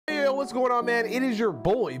what's going on, man? It is your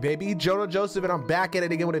boy, baby, JoeNoJoseph, and I'm back at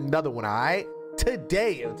it again with another one, all right?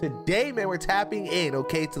 Today, man, we're tapping in,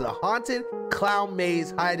 okay, to the Haunted Clown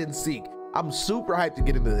Maze Hide and Seek. I'm super hyped to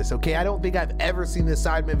get into this, okay? I don't think I've ever seen this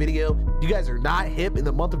Sidemen video. You guys are not hip in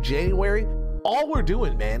the month of January. All we're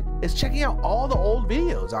doing, man, is checking out all the old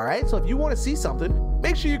videos, all right? So if you want to see something,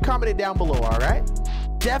 make sure you comment it down below, all right?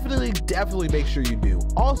 Definitely make sure you do.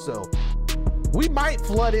 Also, we might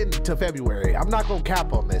flood into February. I'm not gonna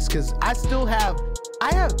cap on this because I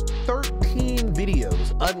have 13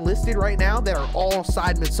 videos unlisted right now that are all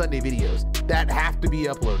Sidemen Sunday videos that have to be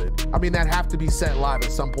uploaded. I mean, that have to be set live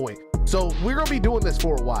at some point. So we're gonna be doing this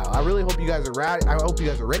for a while. I really hope you guys are ready. I hope you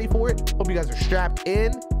guys are ready for it. Hope you guys are strapped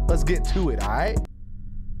in. Let's get to it, all right?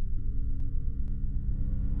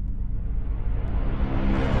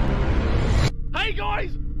 Hey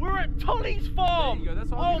guys, we're at Tolly's farm.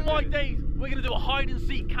 Oh my days, we're gonna do a hide and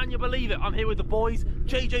seek. Can you believe it? I'm here with the boys.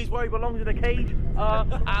 JJ's where he belongs in a cage, and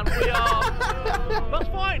we are. That's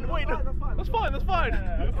fine. Wait, that's fine.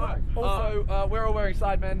 Also, we're all wearing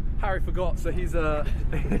Sidemen. Harry forgot, so he's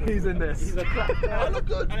he's in this. He's a clap. I look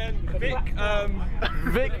good. And then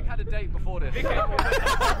Vic had a date before this. Vic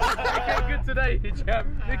ain't good today, champ.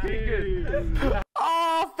 Vic ain't good.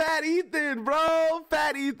 Oh, Fat Ethan, bro.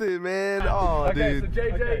 Fat Ethan, man. Oh, okay, dude. so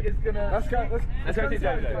JJ is gonna. Let's go see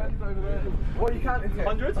JJ. What are you counting to?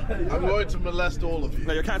 100? I'm going to molest all of you.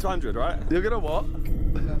 No, you're counting to 100, right? You're gonna what?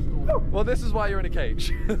 Well, this is why you're in a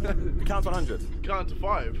cage. You count to 100. Count to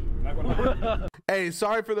 5. Hey,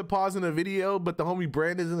 sorry for the pause in the video, but the homie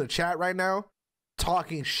Brandon's in the chat right now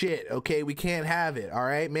talking shit, okay? We can't have it, all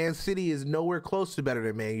right? Man City is nowhere close to better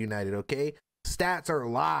than Man United, okay? Stats are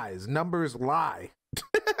lies. Numbers lie.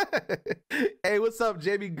 Hey, what's up,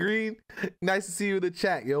 Jamie Green? Nice to see you in the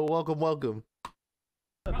chat, yo. Welcome.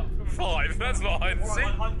 5, that's not hide and seek.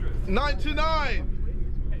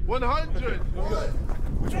 99. 100.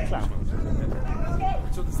 Which one clown?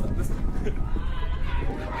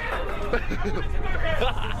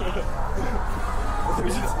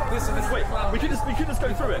 Wait, we could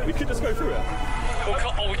just go through it.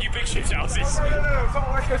 Oh, you big shit houses. No,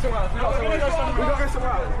 let's go somewhere else. We gotta go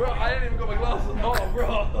somewhere else. Bro, I ain't even got my glasses. Oh, bro.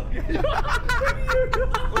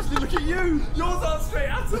 Look at you. Yours aren't straight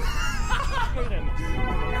at us. Go.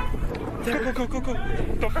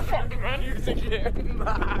 The fuck, man? You think here?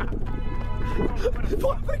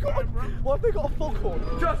 What have they got a foghorn?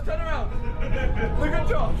 Josh, turn around. Look at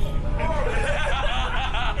Josh.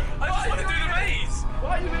 I just want to do the maze. Why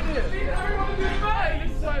are you in here? Everyone to do the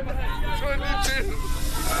maze. Sorry, mate.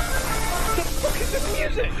 The fuck is the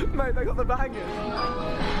music? Mate, they got the bangers.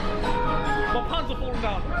 My pants are falling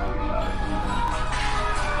down.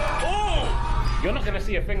 Oh! You're not gonna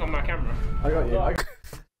see a thing on my camera. I got you.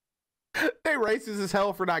 They racist as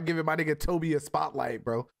hell for not giving my nigga Toby a spotlight,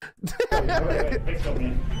 bro. Wait,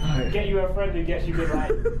 get you a friend who gets you good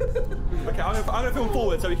light. Okay, I'm gonna film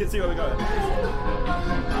forward so we can see where we're going.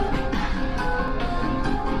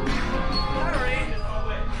 Harry!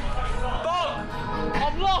 Bob!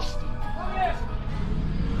 I'm lost.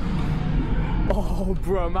 Oh,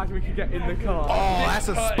 bro, imagine we could get in the car. Oh, that's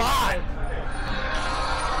a spot.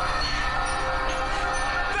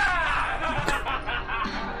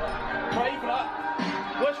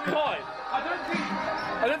 Where's Clyde?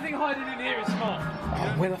 I don't think hiding in here is smart.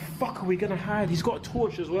 Where the fuck are we gonna hide? He's got a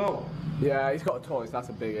torch as well. Yeah, he's got a toy, so that's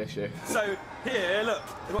a big issue. So here, look,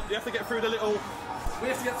 you have to get through the little. We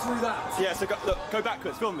have to get through that. Yeah, so go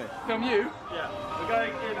backwards. Film me. From you? Yeah, we're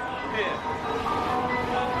going in here.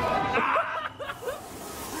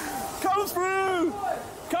 Come through.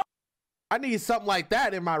 I need something like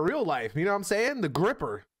that in my real life. You know what I'm saying? The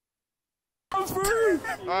gripper. Come through.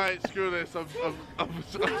 All right, screw this. I'm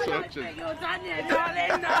searching. Why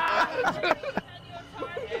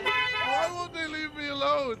won't they leave me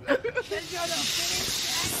alone?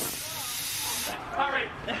 Harry,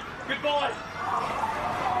 goodbye.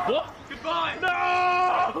 What? Goodbye.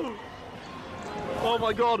 No! Oh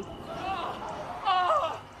my god.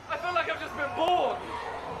 Oh, I feel like I've just been born.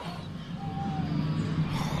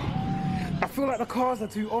 I feel like the cars are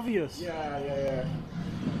too obvious. Yeah.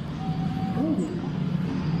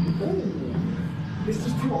 It's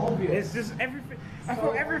just too obvious. It's just everything. I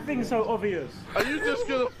feel everything's so obvious. Are you just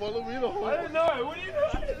gonna follow me the whole I don't know. What are you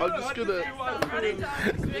doing? I'm just gonna.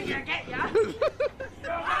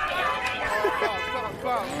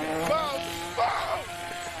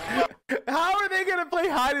 How are they gonna play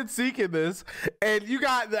hide and seek in this? And you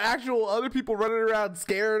got the actual other people running around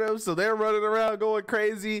scaring them, so they're running around going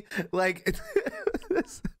crazy. Like,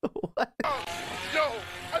 what? Yo,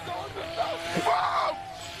 I don't understand. Wow!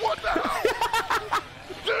 What the hell?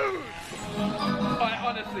 Dude! I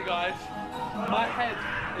honestly honestly, guys, my head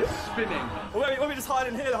is spinning. Well, were we just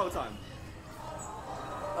hiding here the whole time?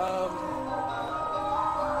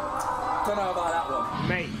 Don't know about that one.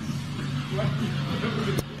 Mate.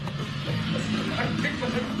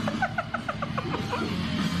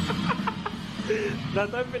 I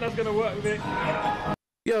don't think that's gonna work, Vic.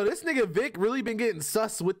 Yo, this nigga Vic really been getting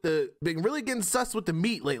sus with the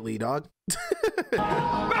meat lately, dog.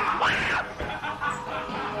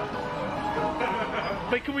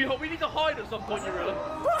 Wait, we need to hide at some point, you really?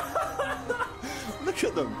 Look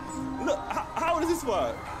at them. Look, how does this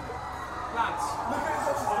work? Lads, look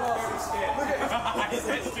at his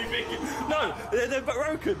head's too big. No, they're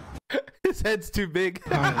broken. His head's too big.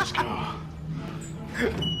 Alright, let's go.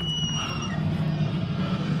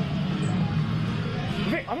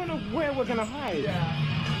 Vic, I don't know where we're gonna hide.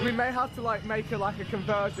 Yeah. We may have to like make a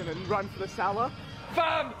conversion and run for the shower.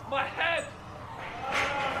 Fam, my head!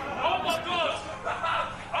 Oh my god!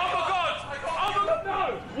 Oh my god! Oh my god, no!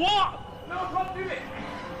 What? No, I can't do it!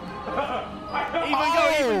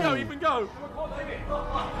 Even go!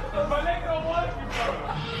 My legs are working, bro!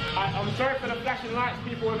 I'm sorry for the flashing lights,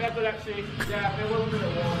 people with epilepsy. Yeah, we would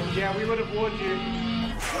have warned. Yeah, we would have warned you.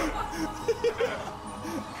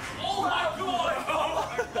 Oh my god! Oh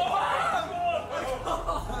my god!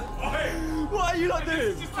 What are you not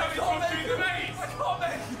doing? I can't make it!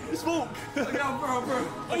 Just walk. Look down, bro.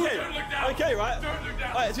 Okay, Don't look down. okay, right? Don't look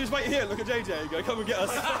down. Alright, so just wait here, look at JJ, go come and get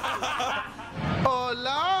us.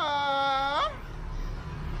 Hola.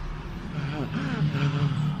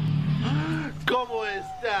 ¿Cómo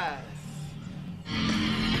estás?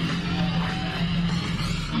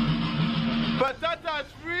 Patatas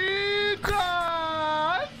fritas.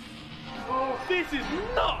 Oh, this is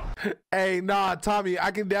nuts! Hey, nah, Tommy,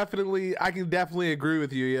 I can definitely agree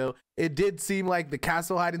with you, yo. It did seem like the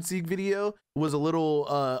castle hide and seek video was a little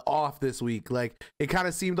off this week. Like, it kind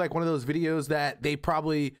of seemed like one of those videos that they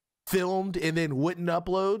probably filmed and then wouldn't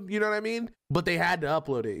upload, you know what I mean? But they had to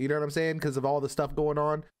upload it, you know what I'm saying? Because of all the stuff going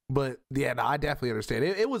on. But yeah, no, I definitely understand.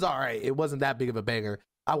 It was all right. It wasn't that big of a banger.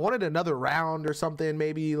 I wanted another round or something,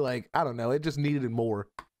 maybe. Like, I don't know. It just needed more.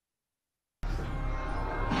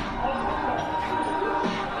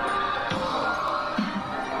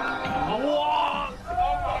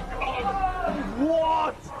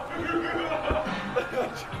 What?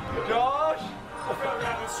 Josh!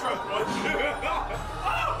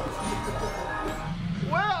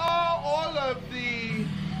 Where are all of the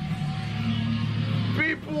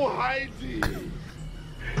people hiding?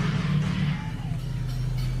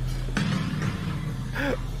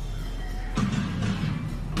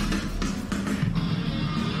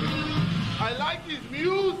 I like his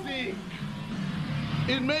music.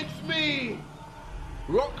 It makes me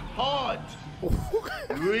rock hard.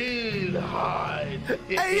 Real hard.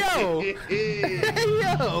 Hey, yo! Hey,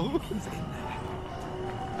 yo!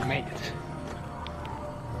 Mate,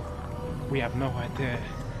 we have no idea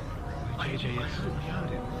where JJ is. Do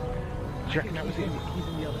you reckon that was him? He's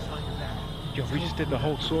on the other side of that. Yo, we just did the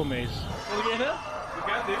whole saw maze. Wanna get here? We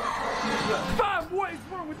can do. Fam, what is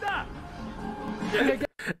wrong with that?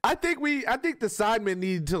 I think the sidemen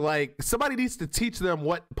need to, like, somebody needs to teach them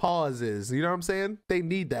what pause is. You know what I'm saying? They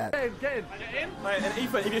need that. Get in. Right, and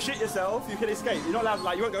Ethan, if you shit yourself, you can escape. You're not allowed,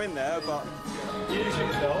 like, you won't go in there, but You shit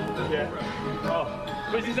yourself? Yeah. Oh.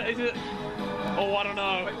 But is it? Oh, I don't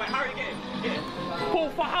know. wait, how are you getting? Get in. Paul,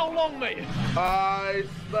 for how long, mate? I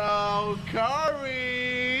smell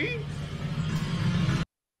curry.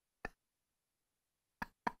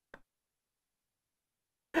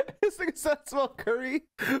 This nigga said smell curry.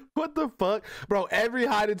 What the fuck? Bro, every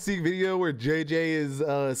hide and seek video where JJ is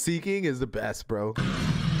seeking is the best, bro.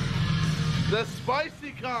 The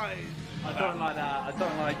spicy kind. I don't like that. I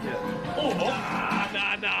don't like it. Oh, nah.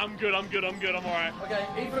 I'm good. I'm alright. Okay,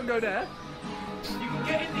 Ethan, go there. You can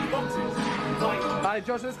get in these boxes. Alright,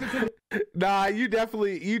 Josh, let's continue. Nah, you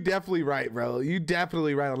definitely right, bro. You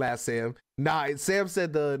definitely right on that, Sam. Nah, Sam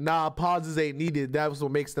said pauses ain't needed. That was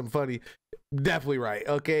what makes them funny. Definitely right.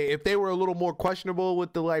 Okay, if they were a little more questionable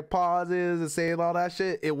with the like pauses and saying all that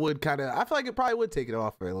shit, it would kind of. I feel like it probably would take it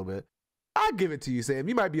off for a little bit. I'll give it to you, Sam.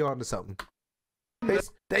 You might be on to something.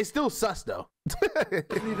 They still sus though.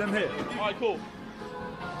 Leave them here. Alright, cool.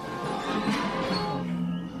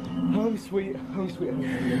 Oh, sweet. I'm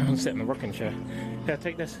sitting in the rocking chair. Yeah,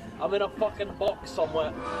 take this. I'm in a fucking box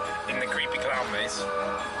somewhere. In the creepy clown maze.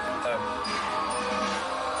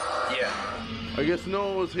 Yeah. I guess no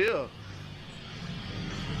one was here.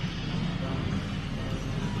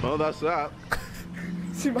 Well, that's that.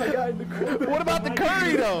 See my guy in the crib. What about the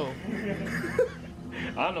curry though?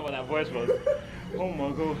 I don't know what that voice was. Oh my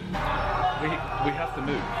god. We have to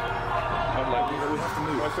move. I'm like, we have to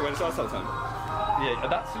move. When it's our time. Yeah,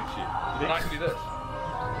 that suits you. And I can do this.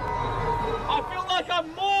 I feel like I'm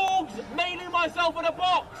Morgs mailing myself in a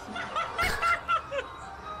box.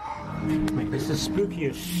 This is spooky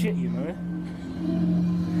as shit, you know.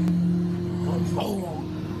 Oh,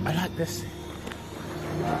 I like this.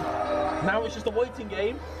 Now it's just a waiting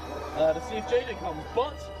game to see if JJ comes.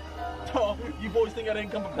 But oh, you boys think I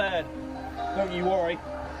didn't come prepared. Don't you worry.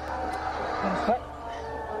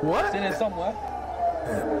 What? It's in here somewhere.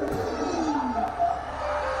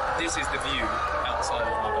 This is the view outside of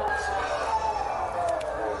my box.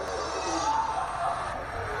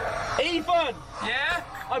 Ethan! Yeah?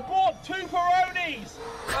 I bought 2 Peronis!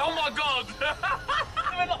 Oh my god!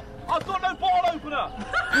 I've got no bottle opener!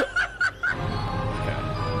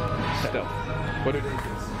 Still. What it is?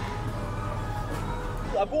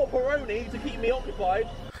 I bought Peroni to keep me occupied.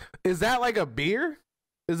 Is that like a beer?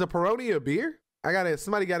 Is a Peroni a beer?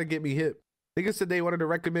 Somebody gotta get me hip. I think it said they wanted to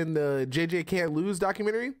recommend the JJ Can't Lose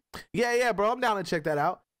documentary. Yeah, bro, I'm down to check that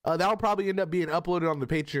out. That'll probably end up being uploaded on the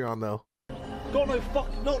Patreon though. Got no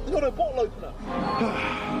bottle opener.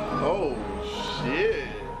 Oh, shit.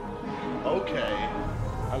 Okay.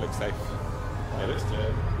 That looks safe. Yeah, it looks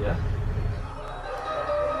good. Yeah.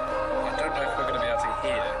 I don't know if we're going to be able to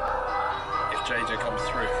hear if JJ comes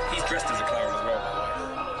through. He's dressed as a clown as well, by the way.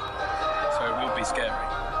 So it will be scary.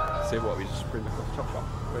 See what, we just bring the chop shop.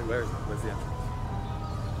 Where is it? Where's the entrance?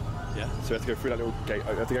 Yeah, so we have to go through that little gate.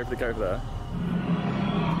 We have to go for the gate over there.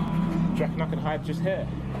 Do you reckon I can hide just here?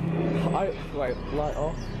 Wait, light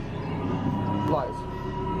off. Lights.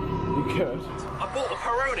 You could. I bought a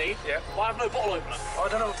Peroni, but I have no bottle opener. I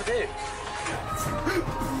don't know what to do.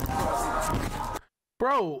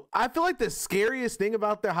 Bro, I feel like the scariest thing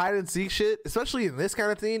about the hide and seek shit, especially in this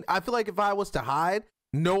kind of thing, I feel like if I was to hide,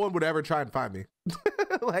 no one would ever try and find me.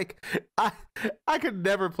 Like, I could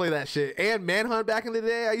never play that shit. And Manhunt back in the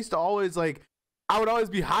day, I used to always like, I would always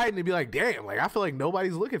be hiding and be like, damn, like I feel like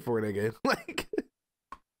nobody's looking for it again. Like,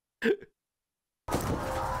 Wait,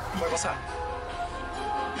 what's that?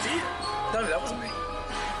 No, that wasn't me.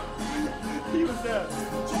 He was there.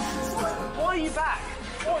 Why are you back?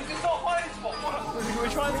 Boys, it's not hiding spot. We were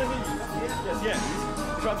trying to leave. Yes.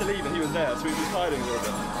 We tried to leave and he was there, so he was hiding a little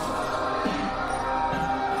bit.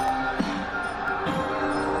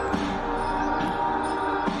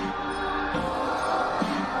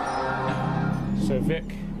 So Vic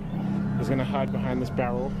is going to hide behind this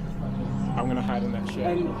barrel. I'm going to hide in that shit.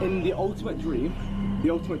 And in the ultimate dream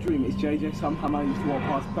is JJ somehow managed to walk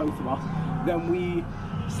past both of us. Then we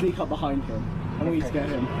sneak up behind him and we scare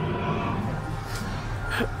him.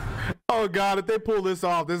 oh God, if they pull this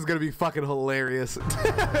off, this is gonna be fucking hilarious.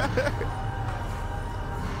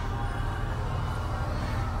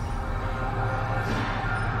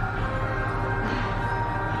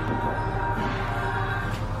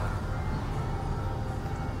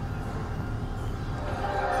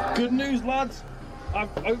 Good news, lads.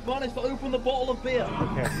 I've managed to open the bottle of beer.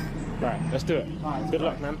 Okay, right, let's do it. Right, Good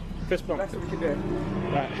luck, man. Fist bump. That's what we can do.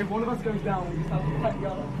 Right. If one of us goes down, we just have to protect the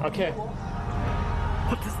other. Okay.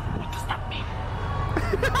 What does that mean?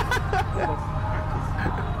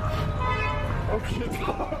 Oh shit.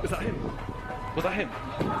 Is that him? Was that him?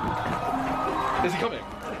 Is he coming?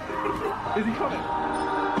 Is he coming?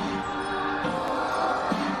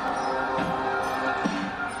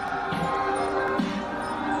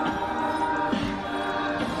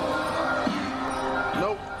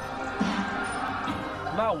 Nope.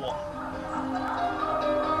 Now what?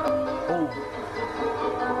 Oh.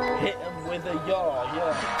 Hit him with a yar,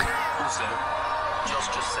 yeah. Also, Josh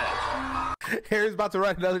just said Harry's about to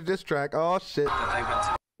write another diss track. Oh shit. that they went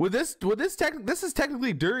to This is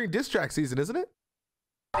technically during diss track season, isn't it?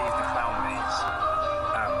 leave the clown maze,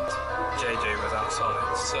 and JJ was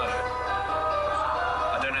outside, so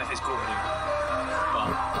I don't know if it's called you,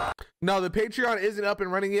 but No, the Patreon isn't up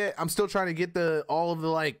and running yet. I'm still trying to get all of the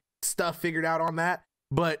like stuff figured out on that.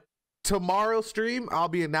 But tomorrow's stream, I'll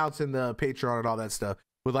be announcing the Patreon and all that stuff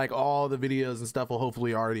with like all the videos and stuff will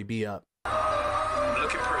hopefully already be up. I'm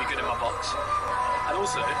looking pretty good in my box. And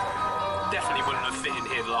also, definitely wouldn't have fit in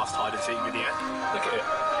here the last hide and seek video. Look at it.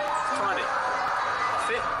 It's tiny.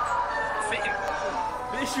 Fitting.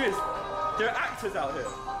 The issue is, there are actors out here,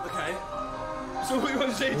 okay? So we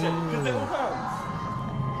want JJ, because they're all clowns.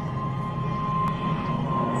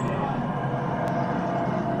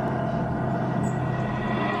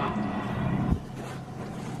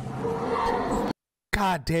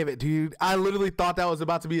 God damn it, dude. I literally thought that was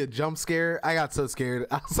about to be a jump scare. I got so scared.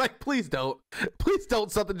 I was like, please don't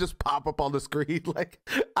something just pop up on the screen. Like,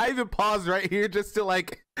 I even paused right here just to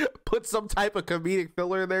like put some type of comedic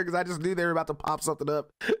filler in there because I just knew they were about to pop something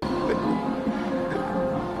up.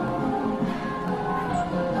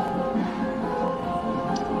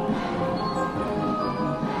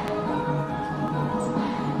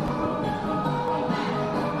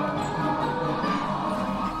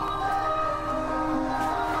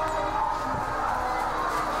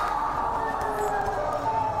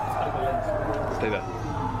 Stay there.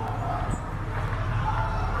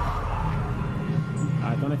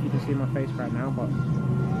 I don't know if you can see my face right now, but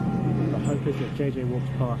the hope is that JJ walks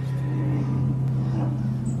past.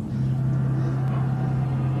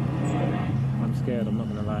 I'm scared, I'm not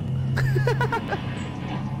gonna lie.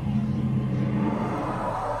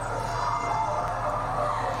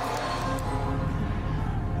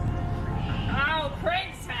 Oh,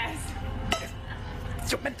 princess!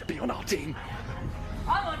 You're meant to be on our team.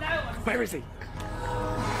 I'm on no one. Where is he?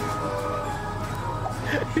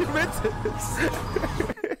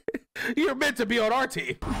 You're meant to be on our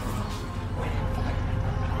team.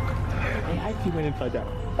 He actually went inside out.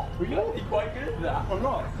 Were you actually quite good at that or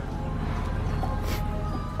not?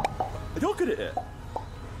 You're good at it.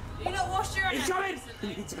 You not washed your hands.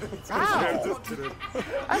 Ow!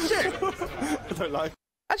 That shit. I don't like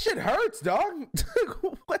That shit hurts, dog.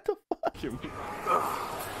 What the fuck?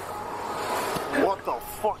 What the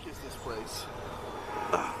fuck is this place?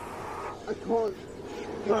 I can't.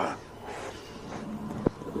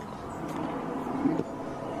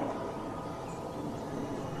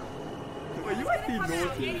 Were you actually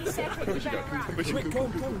naughty? Wait, go.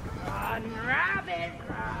 Run, rabbit,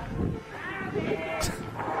 run, rabbit.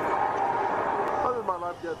 How did my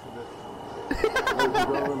life get to this?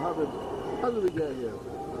 How did we get here?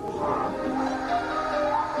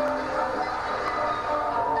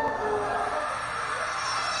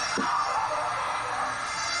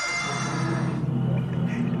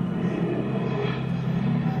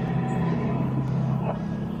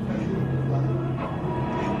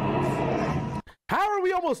 How are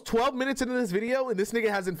we almost 12 minutes into this video and this nigga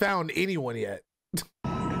hasn't found anyone yet?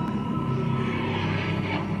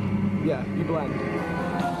 Yeah, you blend.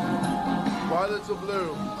 Violets are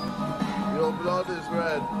blue. Your blood is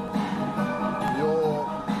red. Your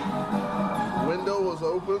window was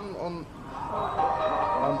open on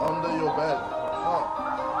under your bed. Oh.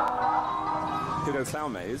 He'll go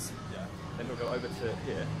clown maze. Yeah. Then he'll go over to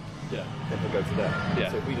here. Yeah. Then he'll go to there. Yeah.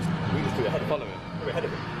 So we just do ahead of Follow him. We're ahead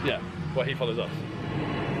of him. Yeah. Well, he follows us.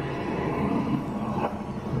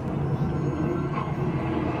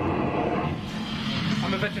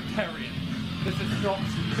 I'm a vegetarian. This is not.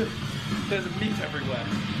 There's meat everywhere.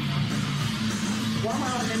 Why am I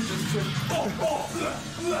on engine to?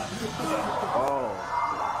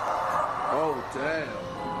 Oh, damn.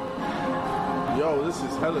 Yo, this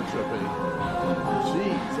is hella trippy.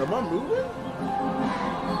 Jeez, am I moving?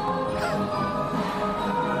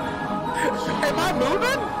 Am I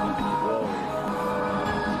moving? Whoa.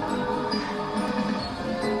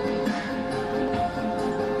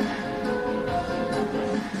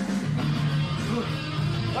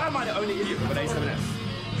 Why am I the only idiot with an A7S?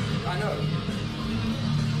 I know.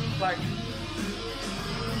 Like,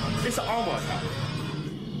 It's an armor attack.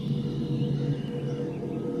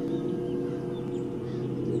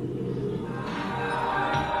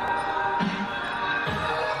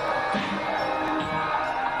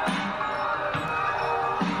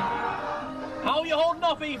 How are you holding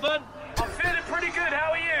up, Ethan? I'm feeling pretty good.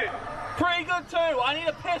 How are you? Pretty good too. I need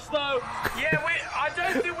a piss though. Yeah, I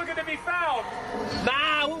don't think we're gonna be found.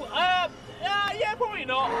 Nah, yeah, probably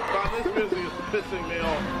not. God, this music is pissing me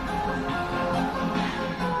off.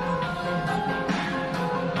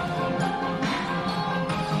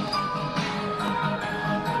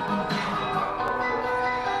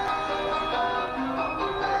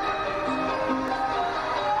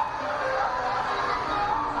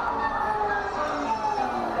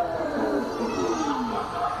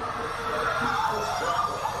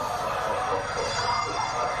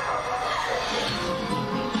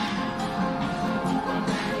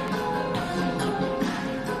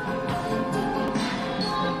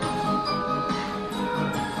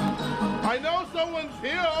 I know someone's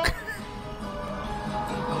here.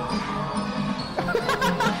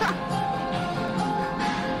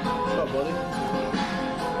 What's up, buddy?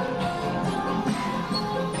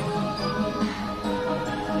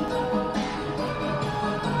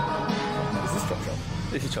 Is this Chop Shop?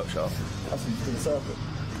 This is Chop Shop. That's in the circle.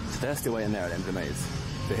 So they're still waiting there at the end of the maze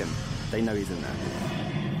for him. They know he's in there.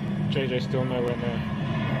 JJ still nowhere near.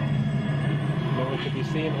 Nowhere to be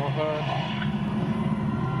seen or heard.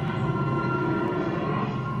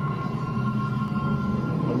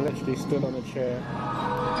 I'm literally stood on a chair.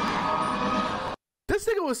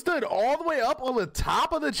 this nigga was stood all the way up on the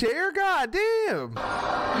top of the chair? God damn.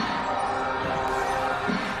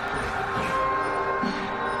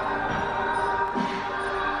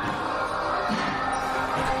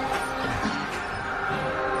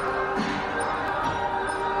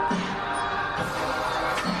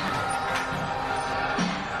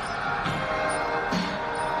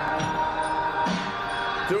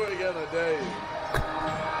 Do it again a day.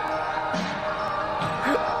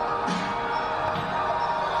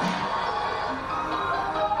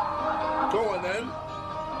 Go on then.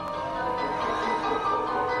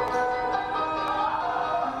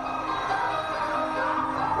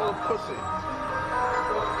 What a pussy.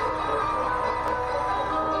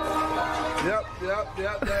 Yep,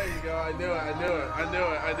 there you go. I knew it.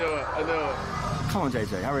 Come on,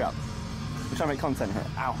 JJ, hurry up. We're trying to make content here.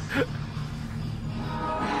 Ow.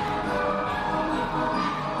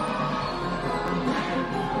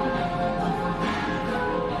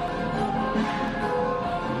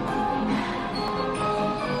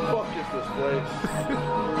 Fuck is this place?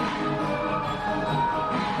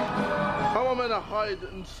 How am I gonna hide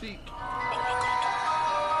and seek? My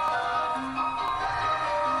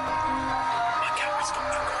camera's not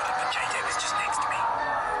recording, but JJ was just next to me.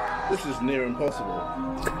 This is near impossible.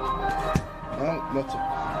 Oh, not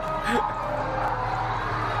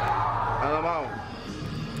and I'm out.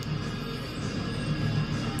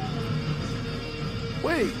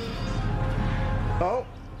 Wait. Oh.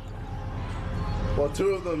 Well, two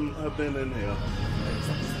of them have been in here.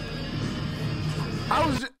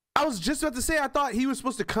 I was just about to say, I thought he was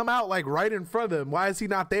supposed to come out like right in front of them. Why is he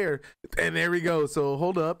not there? And there we go. So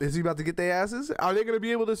hold up. Is he about to get their asses? Are they going to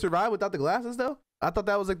be able to survive without the glasses though? I thought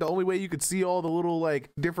that was like the only way you could see all the little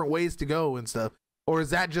like different ways to go and stuff. Or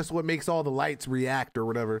is that just what makes all the lights react or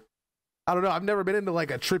whatever? I don't know. I've never been into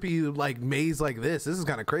like a trippy like maze like this. This is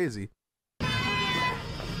kind of crazy.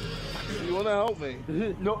 You want to help me?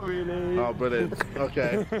 Not really. Oh, brilliant.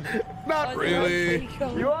 Okay. Not really.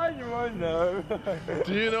 You won't know.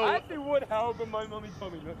 Do you know? I actually would help, but my mommy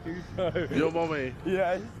told me not to. So. Your mommy?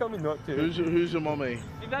 Yeah, she told me not to. Who's your mommy?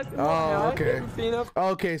 Oh, okay.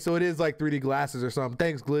 Okay, so it is like 3D glasses or something.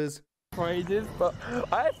 Thanks, Glizz. Phrases, but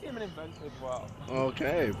I actually am an inventor as well.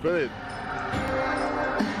 Okay, brilliant.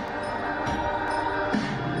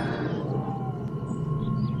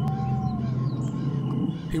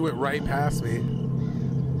 He went right past me.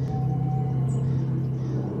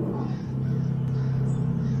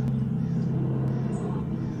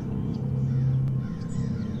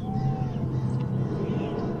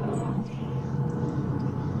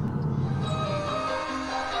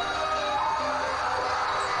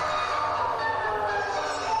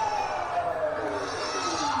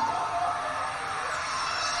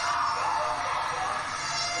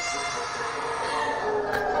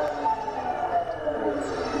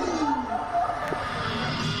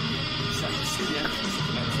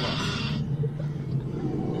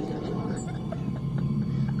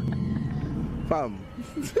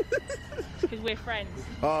 Because we're friends.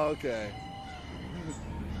 Oh, okay.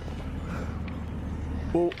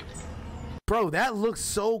 Well, bro, that looks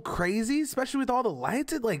so crazy, especially with all the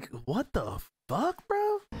lights. It like, what the fuck,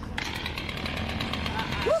 bro? We're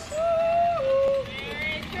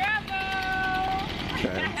in trouble.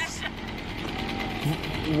 Okay.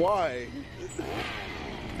 Why?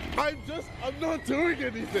 I'm not doing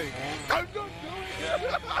anything. I'm not doing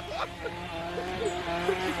it.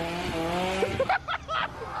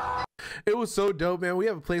 It was so dope, man. We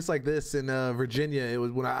have a place like this in Virginia. It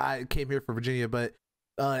was when I came here for Virginia, but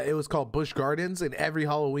it was called Busch Gardens, and every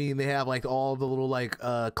Halloween they have like all the little like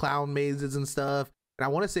clown mazes and stuff. And I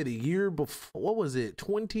want to say the year before, what was it,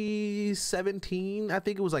 2017? I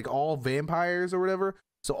think it was like all vampires or whatever.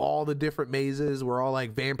 So all the different mazes were all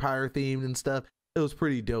like vampire themed and stuff. It was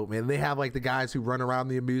pretty dope, man. They have like the guys who run around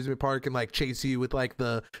the amusement park and like chase you with like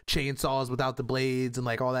the chainsaws without the blades and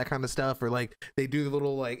like all that kind of stuff. Or like they do the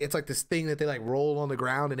little like, it's like this thing that they like roll on the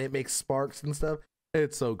ground and it makes sparks and stuff.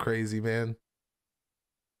 It's so crazy, man.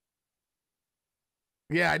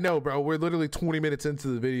 Yeah, I know, bro. We're literally 20 minutes into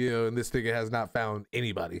the video and this thing has not found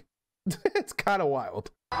anybody. It's kind of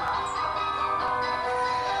wild.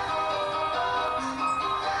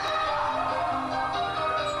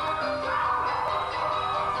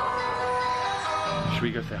 Should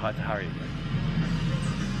we go say hi to Harry again?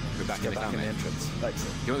 Go back in the entrance. Thanks.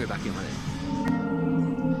 You won't go back in, will you?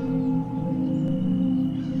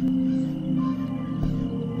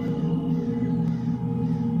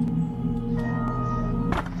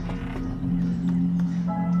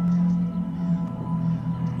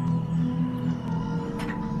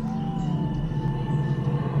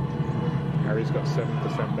 Harry's It's got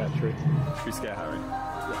 7% battery. Should we scare Harry?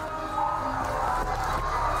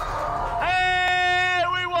 Hey,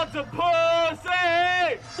 we want some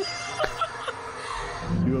pussy!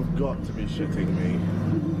 You have got to be shitting me.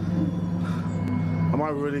 Am I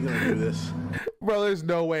really gonna do this? Bro, there's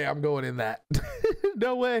no way I'm going in that.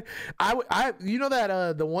 No way. You know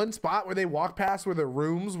that the one spot where they walk past where the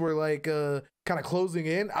rooms were like kind of closing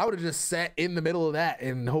in? I would have just sat in the middle of that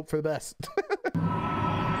and hope for the best.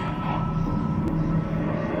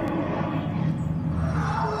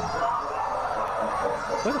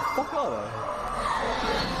 Where the fuck are they?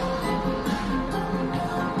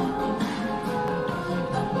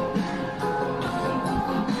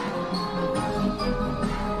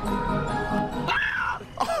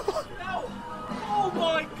 Oh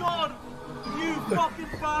my god! You fucking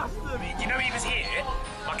bastard! You know he was here?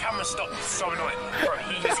 My camera stopped, it's so annoying. Bro,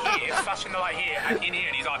 he was here, flashing the light here, and in here,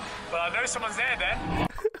 and he's like, well, I know someone's there then.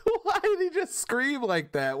 Why did he just scream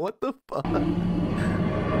like that? What the fuck?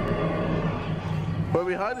 Where are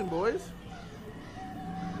we hiding, boys?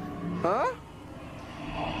 Huh?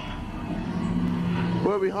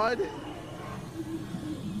 Where are we hiding?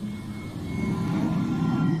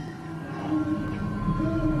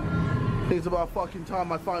 It's about fucking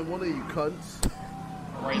time I find one of you cunts.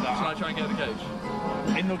 Rate that. Should I try and get in the cage?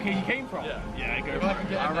 In the cage you came from? Yeah. Yeah, go If I can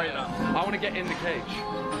get I rate that. I want to get in the cage.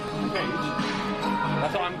 Cage?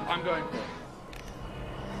 That's what I'm going for.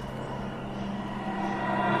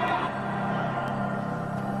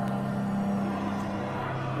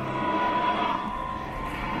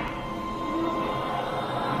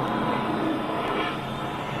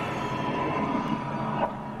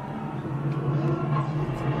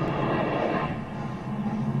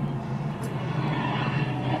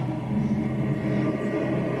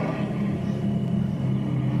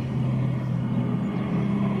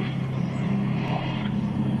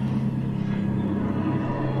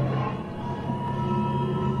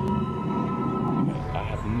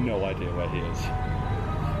 No idea where he is,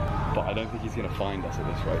 but I don't think he's going to find us at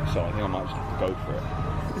this rate, so I think I might just have to go for it.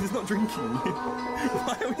 This is not drinking.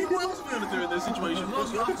 Why are we... What else are we going to do in this situation?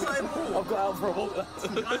 I've got out for a walk.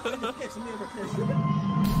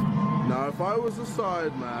 Now, if I was a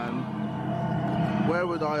side man, where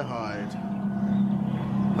would I hide?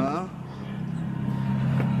 Huh?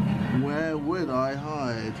 Where would I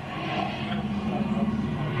hide?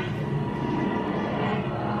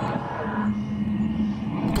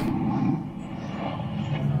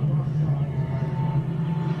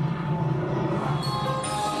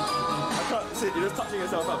 You're just touching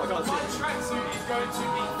yourself up, I can't see. My tracksuit is going to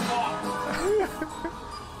be fucked.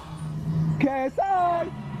 KSI!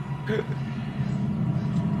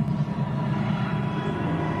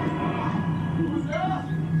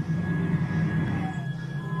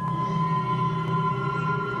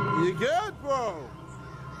 You good, bro?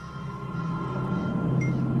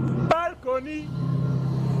 Balcony!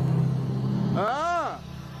 Ah!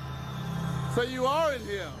 So you are in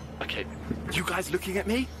here? Okay, you guys looking at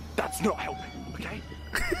me? That's not helping, okay?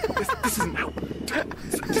 This isn't helping.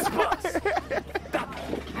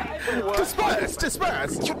 Disperse!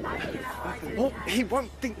 Disperse! Well, he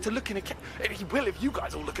won't think to look in a He will if you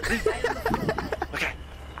guys all look at me. Okay.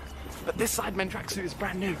 But this Sidemen tracksuit is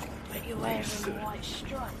brand new. But you're wearing a white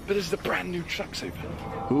stripe. But this is a brand new tracksuit.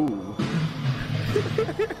 Ooh.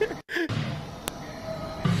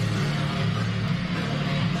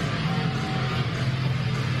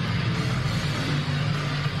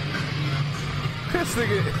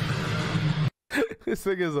 This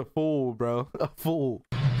thing is a fool, bro. A fool.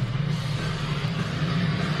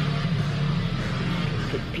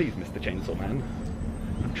 Please, Mr. Chainsaw Man.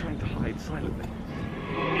 I'm trying to hide silently.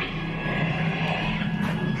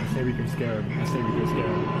 I say we can scare him. I say we can scare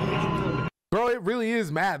him. Bro, it really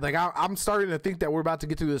is mad. Like, I'm starting to think that we're about to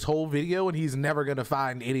get through this whole video and he's never going to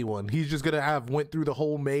find anyone. He's just going to have went through the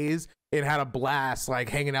whole maze and had a blast, like,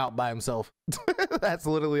 hanging out by himself. That's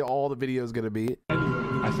literally all the video is going to be.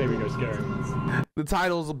 I say we go scare him. The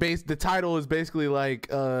title is basically like,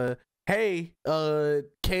 hey,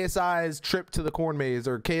 KSI's trip to the corn maze,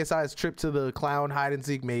 or KSI's trip to the clown hide and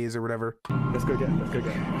seek maze, or whatever. Let's go get him. Let's go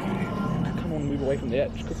get him. Come on, move away from the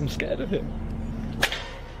edge, because I'm scared of him.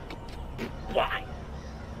 Why?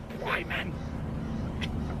 Why, man?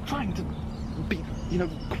 I'm trying to be, you know,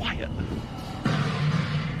 quiet.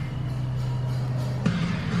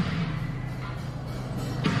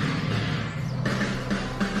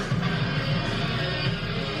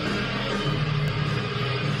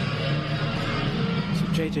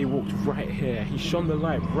 JJ walked right here. He shone the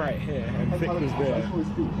light right here, and Vic was there.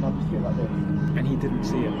 And he didn't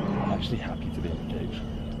see him. I'm actually happy to be in the cage.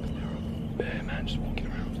 There are a bear man just walking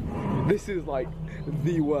around. This is like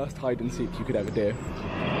the worst hide and seek you could ever do.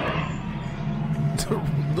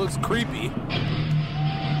 Looks creepy.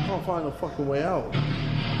 I can't find a fucking way out.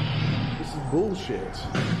 This is bullshit.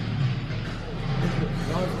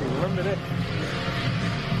 Remember this?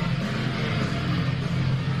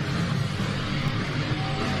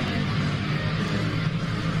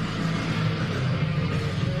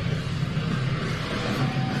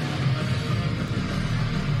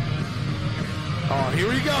 Oh, here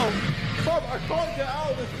we go. Bob, I can't get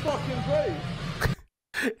out of this fucking place.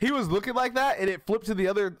 He was looking like that, and it flipped to the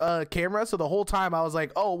other camera. So the whole time I was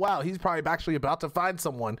like, "Oh wow, he's probably actually about to find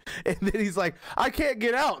someone." And then he's like, "I can't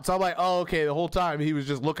get out." So I'm like, "Oh okay." The whole time he was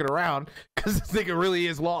just looking around because this nigga really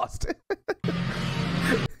is lost.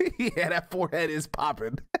 Yeah, that forehead is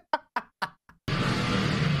popping.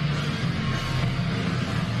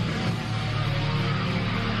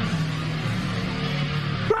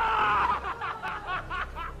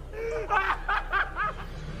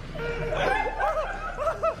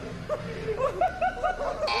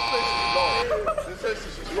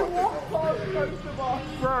 You walked past most of us,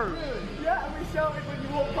 bro. Yeah, and we shouted when you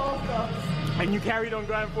walked past us. And you carried on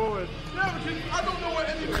going forward. Yeah, because I don't know where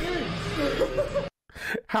anything is.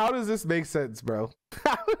 How does this make sense, bro?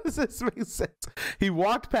 How does this make sense? He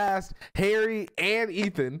walked past Harry and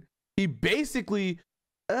Ethan. He basically,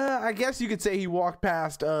 I guess you could say he walked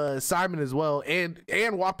past Simon as well, and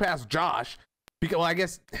walked past Josh. Because, well, I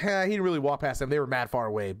guess he didn't really walk past them. They were mad far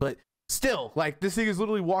away. But still, like, this thing has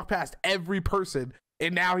literally walked past every person.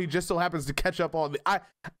 And now he just so happens to catch up on the.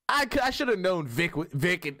 I should have known Vic was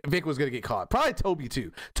gonna get caught. Probably Toby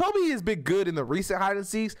too. Toby has been good in the recent hide and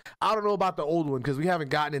seeks. I don't know about the old one because we haven't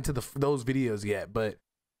gotten into those videos yet. But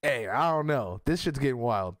hey, I don't know. This shit's getting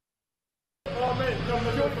wild. Oh man,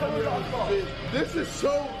 this is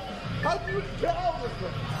so. How do you get out of this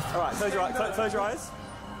thing? All right, close your eyes. Close your eyes.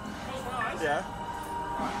 Yeah.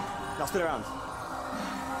 Now spin around.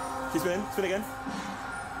 Keep spinning. Spin again.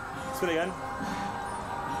 Spin again.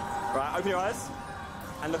 Right, open your eyes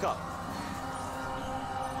and look up.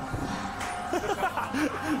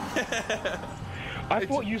 I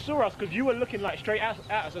thought you saw us because you were looking like straight at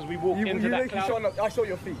us as we walked into that cloud. I saw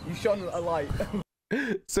your feet. You shone a light.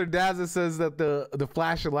 So Dazza says that the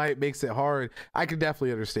flashing light makes it hard. I can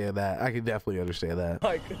definitely understand that.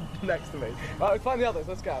 Like next to me. All right, find the others.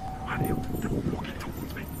 Let's go. Found you.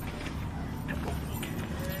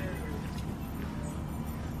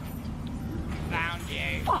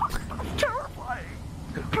 Fuck, that's terrifying.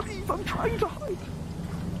 Please, I'm trying to hide.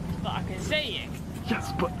 But I can see you.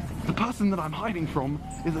 Yes, but the person that I'm hiding from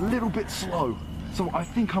is a little bit slow, so I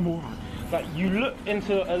think I'm alright. Like, you look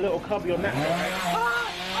into a little cubby on that side.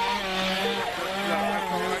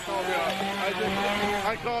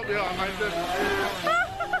 I can't be on. I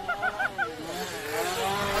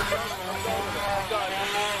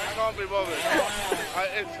can't be bothered.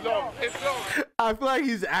 It's long. I feel like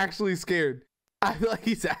he's actually scared.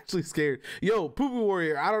 Yo, Poo Poo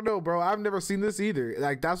Warrior, I don't know, bro. I've never seen this either.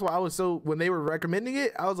 Like, that's why I was so, when they were recommending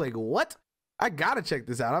it, I was like, what? I gotta check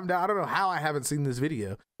this out. I don't know how I haven't seen this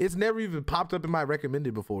video. It's never even popped up in my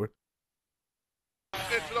recommended before.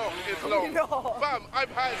 It's long. No. Fam, I've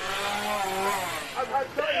had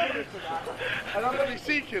 30 minutes of that, and I'm only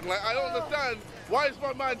seeking. Like, I don't understand. Why is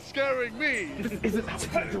my man scaring me? Isn't that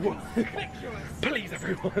supposed to work? Please,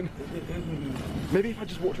 everyone. Maybe if I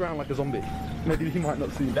just walked around like a zombie, maybe he might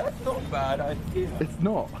not see me. That's not a bad idea. It's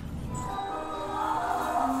not.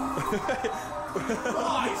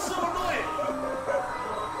 Oh, it's so annoying!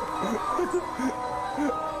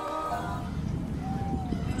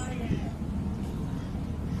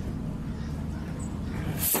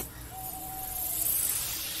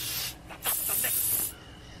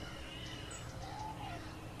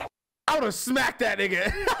 I would have smacked that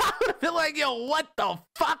nigga. I would have been like, yo, what the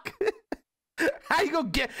fuck? How you gonna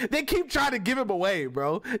get? They keep trying to give him away,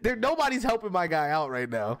 bro. Nobody's helping my guy out right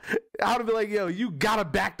now. I would have been like, yo, you gotta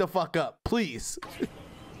back the fuck up, please.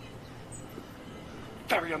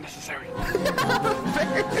 Very unnecessary.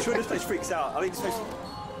 I'm sure this place freaks out. I think this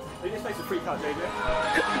place will freak out, JJ.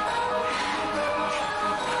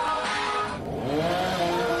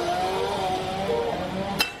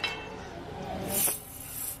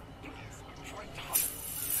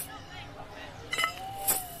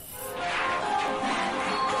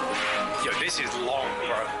 Yo, this is long,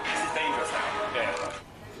 bro. This is dangerous now. Yeah.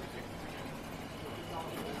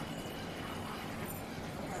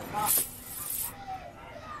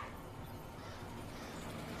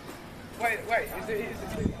 Wait, is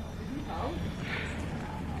it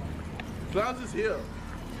Clowns is here.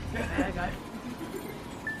 There you go.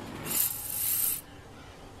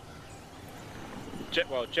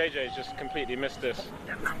 Well, JJ's just completely missed this.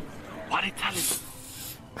 Why did tell him?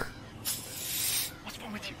 What's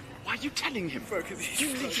wrong with you? Why are you telling him? You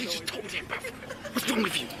literally just told him. What's wrong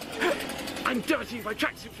with you? I'm dirtying my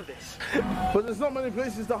tracksuit for this. But there's not many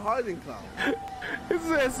places to hide in, clown. This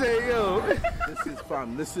is SAO. This is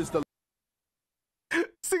fun. This is the...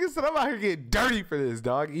 Nigga said I'm out here getting dirty for this,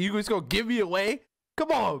 dog. You just gonna give me away?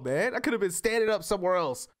 Come on, man. I could have been standing up somewhere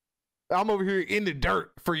else. I'm over here in the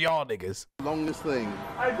dirt for y'all niggas. Longest thing.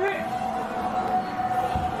 I did.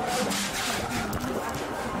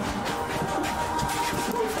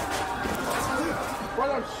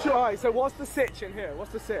 Well, I'm sure. Alright, so what's the sitch in here?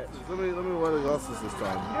 What's the sitch? Let me wear the glasses this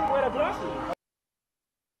time. You didn't wear the glasses.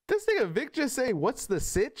 This nigga Vic just say, what's the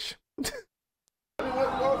sitch?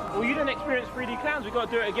 Well, you didn't experience 3D clowns. We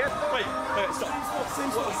got to do it again. Wait, stop.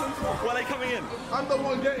 Why are they coming in? I'm the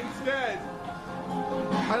one getting scared.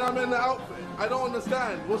 And I'm in the outfit. I don't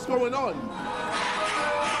understand. What's going on?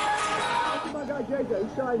 Look at my guy JJ,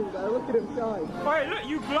 he's shining there. Look at him shine. Alright, look,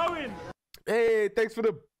 you glowing. Hey, thanks for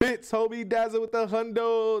the bits, homie. Dazzle with the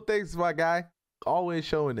hundo. Thanks, my guy. Always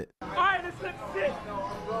showing it. Alright, this looks sick.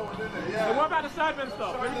 And what about the sideman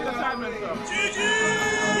stuff? Where do you get the sideman stuff?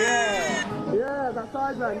 Yeah, that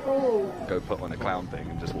sideman. Oh. Go put on a clown thing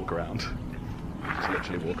and just walk around. Just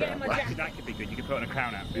literally walk around. That could be good. You could put on a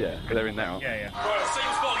clown outfit. Yeah, they're in there. Yeah. Right,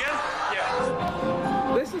 same spot again?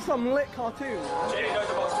 Yeah. This is some lit cartoon. Jamie knows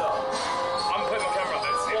the box up. I'm putting my camera up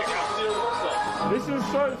there to see if the box up. This is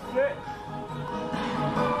so sick.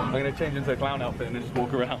 I'm going to change into a clown outfit and then just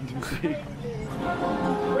walk around and see.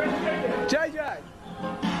 JJ!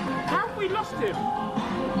 How have we lost him?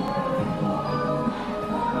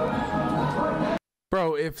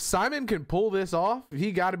 Bro, if Simon can pull this off,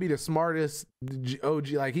 he got to be the smartest OG.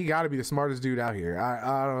 Like, he got to be the smartest dude out here.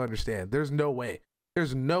 I don't understand. There's no way.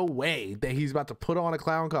 There's no way that he's about to put on a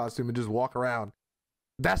clown costume and just walk around.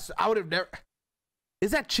 I would have never.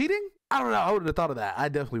 Is that cheating? I don't know. I would have thought of that. I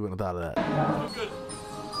definitely wouldn't have thought of that.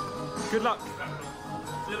 Good luck.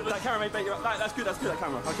 That camera may bait you up. That's good, that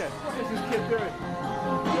camera. Okay. What is this kid doing?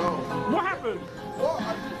 Yo. What happened? What? I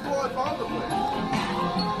just thought I found the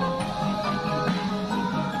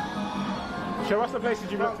place. Show us the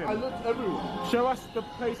places you looked in. I looked everywhere. Show us the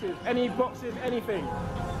places. Any boxes, anything.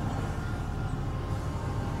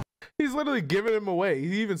 He's literally giving him away.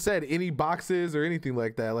 He even said any boxes or anything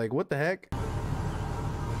like that. Like, what the heck?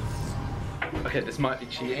 Okay, this might be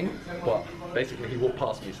cheating, but basically he walked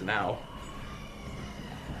past me, so now,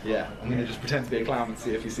 yeah, I'm gonna just pretend to be a clown and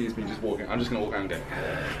see if he sees me just walking. I'm just gonna walk around and go,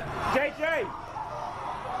 JJ!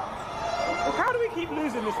 Well, how do we keep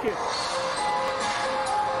losing this kid?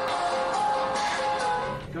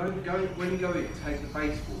 When you go in, take the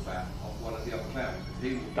baseball bat off one of the other clowns, because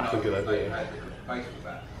he will That's a good idea. Baseball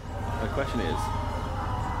bat. The question is,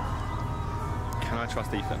 can I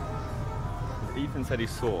trust Ethan? If Ethan said he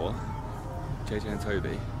saw JJ and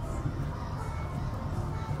Toby,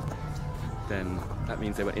 then that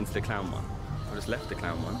means they went into the clown one. I just left the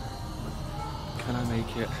clown one. Can I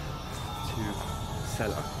make it to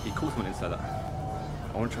cellar? He calls someone in cellar.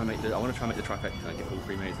 I want to try and make the trifecta and get all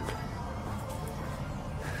 3 mazes.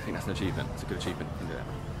 I think that's an achievement. It's a good achievement. You can do it.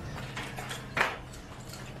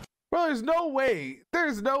 Bro, there's no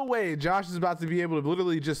way Josh is about to be able to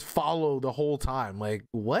literally just follow the whole time. Like,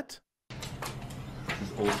 what? This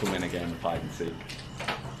is all to win a game of hide and seek.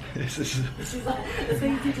 This is like the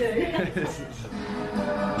thing to do.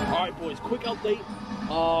 Alright boys, quick update.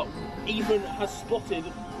 Ethan has spotted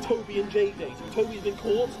Toby and JJ. So Toby's been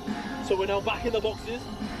caught, so we're now back in the boxes.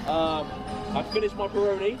 I finished my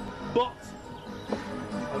Peroni, but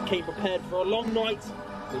I came prepared for a long night.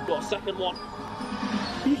 We've got a second one.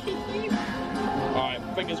 Alright,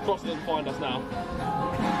 fingers crossed it doesn't find us now.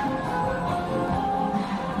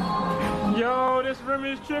 Yo, this room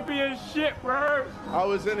is trippy as shit, bro. I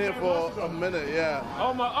was in here for a minute, yeah.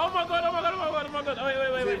 Oh my god.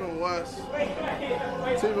 Wait. It's even worse.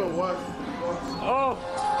 It's even worse. Oh.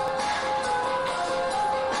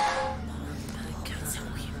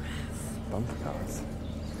 Bumper cars.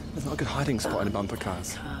 There's not a good hiding spot in the bumper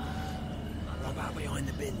cars. What about behind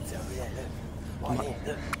the bins over there? Look.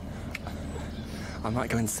 I might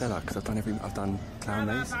go in cellar because I've done clown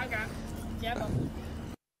maze.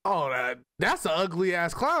 Oh, that's an ugly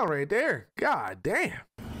ass clown right there. God damn.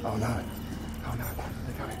 Oh no.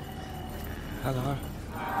 They're going. Hello.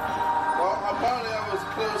 Well, apparently I was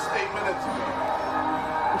close 8 minutes ago.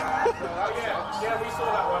 Yeah, we saw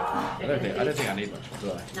that one. I don't think I need much, do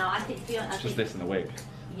I? No, I think Just this and the wig.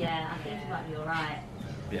 Yeah, I think you might be alright.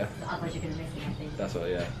 Yeah. Otherwise you're gonna miss me, I think. That's what,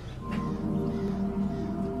 yeah.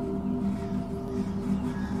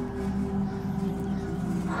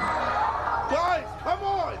 Guys,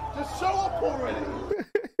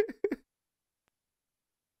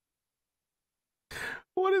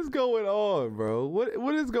 on, bro?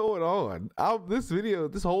 What is going on?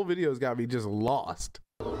 This whole video's got me just lost.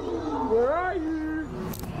 Where are you?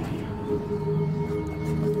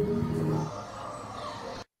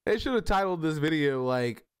 They should have titled this video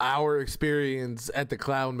like "Our Experience at the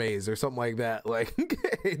Clown Maze" or something like that. Like,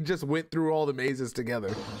 it just went through all the mazes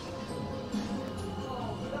together.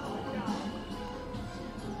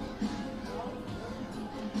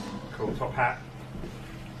 Cool top hat.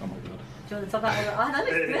 Do you want the top hat? Oh, that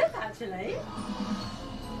looks good, actually.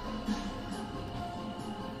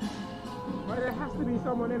 Well, there has to be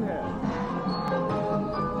someone in here.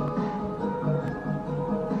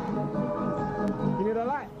 You need a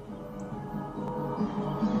light?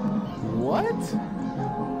 What?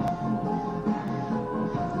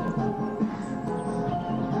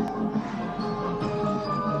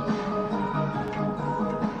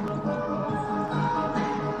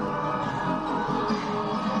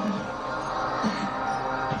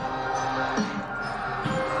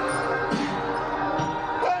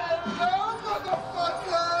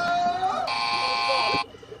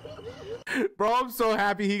 Bro, I'm so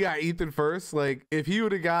happy he got Ethan first. Like, if he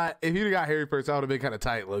would have got Harry first, I would have been kind of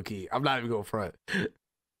tight, low key. I'm not even going front. This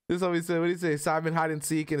is what he said. What did he say? Simon hide and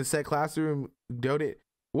seek in a set classroom. Donate.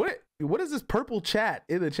 What is this purple chat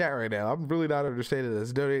in the chat right now? I'm really not understanding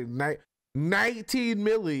this. Donate 19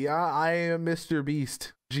 milli. I am Mr.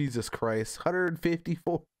 Beast. Jesus Christ.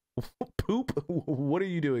 154. Poop. What are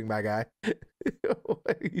you doing, my guy? What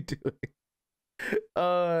are you doing?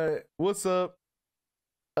 What's up?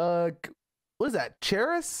 What is that?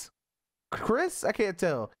 Cheris? Chris? I can't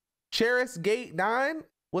tell. Cheris Gate 9?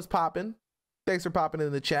 What's popping? Thanks for popping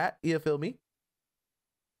in the chat. You feel me?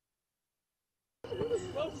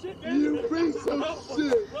 You piece of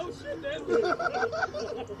shit!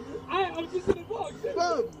 I'm just in the box.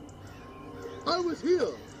 Fam, I was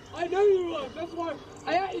here. I know you were. That's why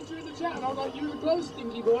I added you in the chat and I was like, you're a glow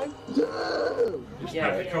stinky boy. Damn!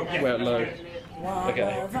 Yeah. Well, low.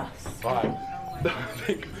 Okay. Fine.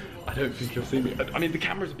 I don't think you'll see me. I mean, the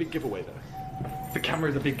camera's a big giveaway, though. The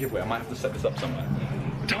camera is a big giveaway. I might have to set this up somewhere.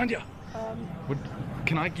 Tanya!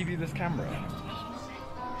 Can I give you this camera?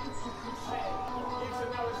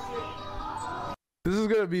 This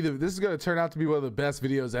is gonna turn out to be one of the best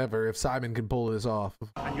videos ever if Simon can pull this off.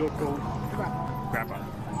 And you're cool. Grab on.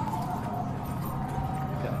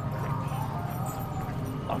 Okay.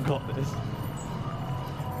 I've got this.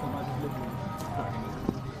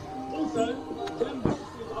 Also, them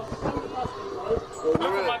boxes are so crusty, bro.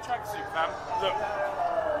 Look at my tracksuit, fam. Look.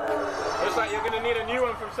 Looks like you're going to need a new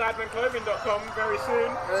one from sidemenclothing.com very soon.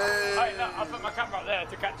 Hey. Right, no, I'll put my camera up there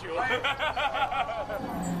to catch you all.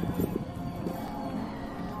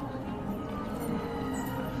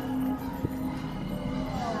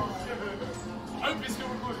 Hope it's still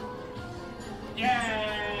recording.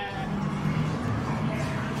 Yeah!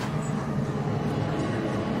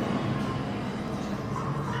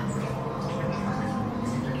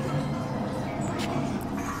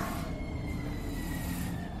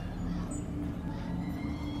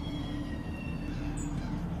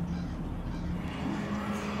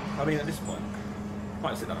 I mean, at this point, I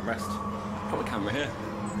might sit down and rest. Put the camera here.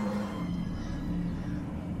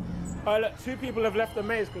 Oh look, 2 people have left the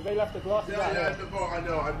maze because they left the glasses out here. Yeah, I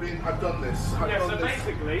know. I've done this.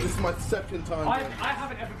 Basically, this is my second time. I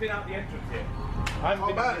haven't ever been out the entrance here. I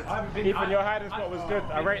haven't been. Ethan, your hiding spot was good.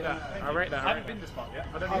 I rate that. I haven't been this far yet.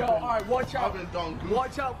 Alright, watch out.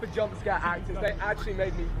 Watch out for jump scare actors. They actually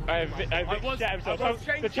made me.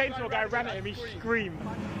 The chainsaw guy ran at him. He screamed.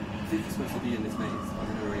 Is he supposed to be in this maze? I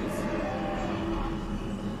don't know where he is.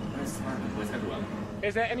 Where's Simon? Where's everyone?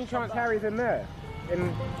 Is there any chance Harry's in there?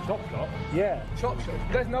 In Chop Shop? Yeah. Chop Shop.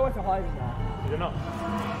 There's nowhere to hide in there. You're not.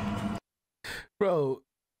 Bro,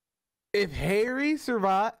 if Harry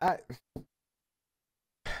survives,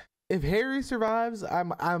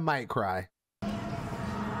 I might cry.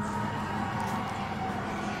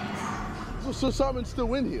 So Simon's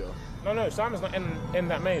still in here? No, Simon's not in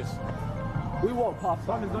that maze. We walk past.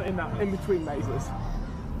 Simon's not in between mazes.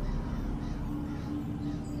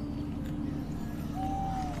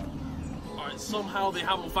 Somehow they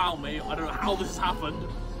haven't found me. I don't know how this has happened.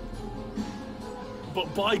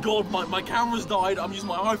 But by God, my camera's died. I'm using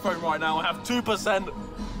my iPhone right now. I have 2%.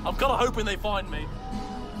 I'm kind of hoping they find me.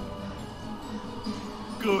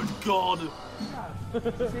 Good God.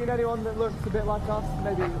 Seen anyone that looks a bit like us?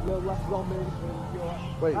 Maybe a little less zombie than yours?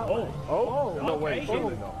 Wait. No, wait.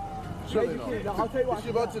 Surely not. Surely not. I'll tell you what. Is she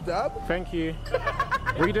about to dab? Thank you.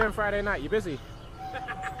 What are you doing Friday night? You busy?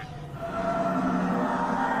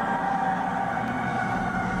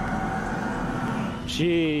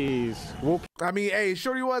 Jeez. I mean, hey,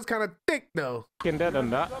 Shorty was kind of thick though. Dead on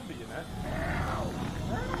that.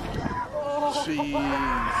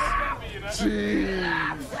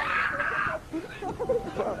 Jeez.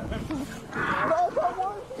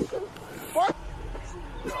 What?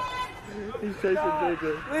 He's chasing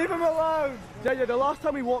JJ. Leave him alone. JJ, the last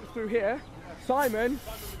time we walked through here, Simon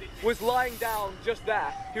was lying down just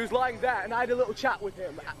there. He was lying there, and I had a little chat with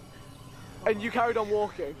him. And you carried on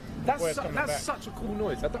walking. That's such a cool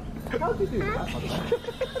noise. How did you do that?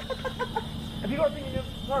 Have you got a thing in your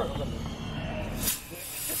throat or something?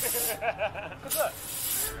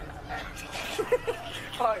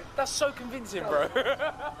 Look. That's so convincing, bro.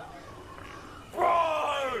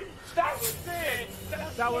 Bro! That was sick!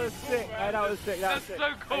 That was sick. Hey, that was sick. That's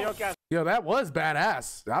so cool. Hey, Yo, that was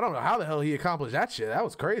badass. I don't know how the hell he accomplished that shit. That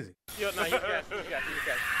was crazy. No, you guess.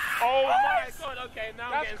 Oh my god, okay,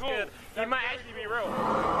 now I'm getting scared. He might actually be real.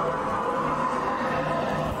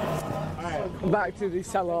 Alright, back to the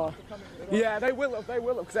cellar. Yeah, they will have,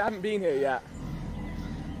 because they haven't been here yet.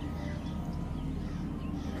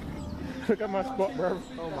 Look at my spot, bro.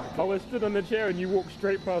 Oh my God. I was stood on the chair and you walked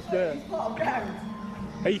straight past there.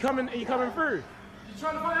 Are you coming through? You trying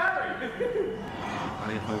to find Harry? Are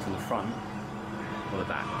they going from the front or the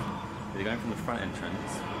back? Are they going from the front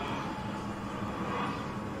entrance?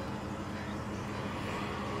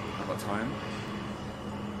 I've got time.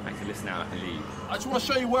 Actually, listen out, I can leave. I just want to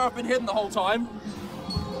show you where I've been hidden the whole time.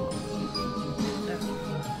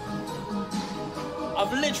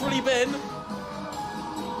 I've literally been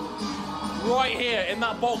right here in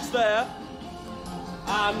that box there,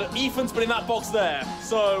 and Ethan's been in that box there.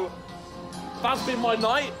 So that's been my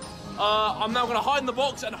night. I'm now going to hide in the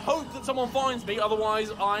box and hope that someone finds me.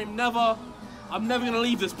 Otherwise, I'm never going to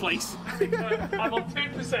leave this place. I'm on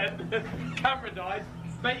 2%. Camera died.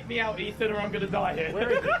 Bait me out, Ethan, or I'm going to die here. Where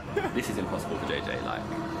is it? This is impossible for JJ. Like,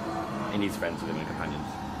 he needs friends with him and companions.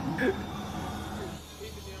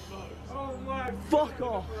 Oh my! Fuck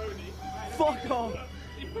off! Fuck off!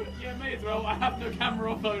 Yeah, may as well. I have no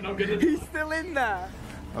camera or phone. I'm gonna. He's still in there.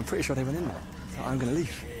 I'm pretty sure they went in there. So I'm gonna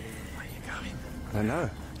leave. Where are you going? I don't know.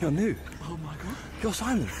 You're new. Oh my god. You're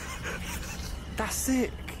Simon. That's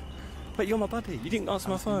sick. But you're my buddy. You didn't answer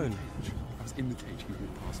my phone. I was imitating you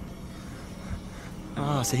past me.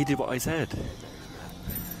 Ah, so he did what I said.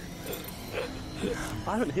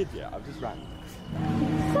 I haven't hid yet. I've just ran.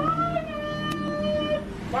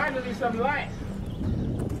 Finally, some light.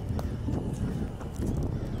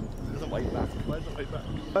 There's a way back. Where's the way back?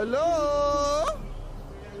 Hello?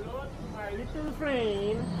 Hello, my little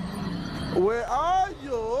friend. Where are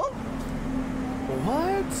you?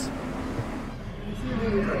 What?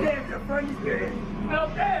 There's a funny thing.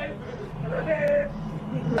 Okay. Okay.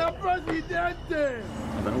 El Presidente!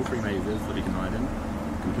 I've done all 3 mazes that we can hide in.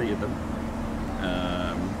 Completed them.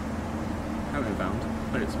 Haven't been found.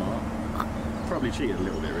 Played it smart. Probably cheated a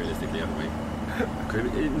little bit realistically, haven't we?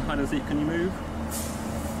 In hide and seek, can you move?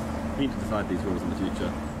 We need to decide these rules in the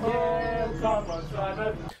future. Yeah, come on,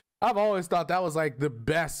 Simon. I've always thought that was like the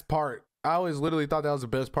best part. I always literally thought that was the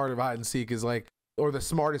best part of hide and seek, is like, or the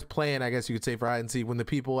smartest plan, I guess you could say, for hide and seek, when the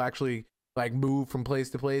people actually like move from place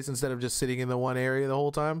to place instead of just sitting in the one area the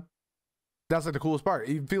whole time. That's like the coolest part.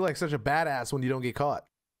 You feel like such a badass when you don't get caught.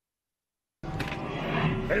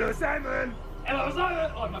 Hello, Simon. Hello,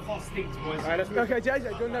 Simon. Oh, my phone stinks, boys. Right, let's move. Okay, JJ, do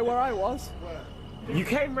you want to know where I was? You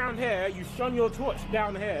came round here, you shone your torch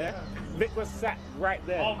down here. Vic was sat right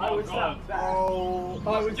there. Oh my God.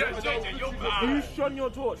 JJ, you're bad. You shone your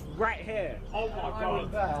torch right here. Oh my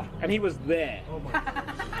God. And he was there. Oh my God.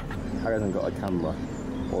 Harry hasn't got a camera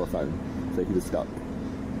or a phone, so he was stuck.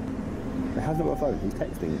 He hasn't got a phone, he's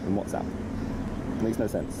texting in WhatsApp. It makes no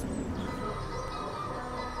sense.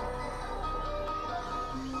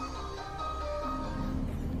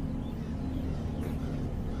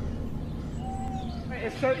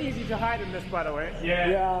 It's so easy to hide in this, by the way.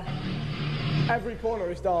 Yeah. Every corner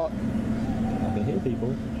is dark. I can hear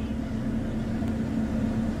people.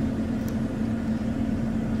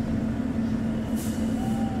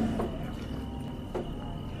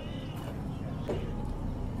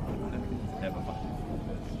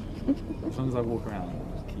 As long as I walk around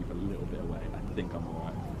and just keep a little bit away, I think I'm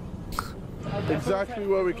alright. Exactly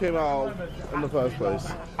where we came out in the first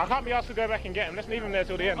place. I can't be asked to go back and get him. Let's leave him there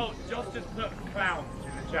till the end. Oh, Josh just put clowns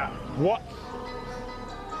in the chat. What?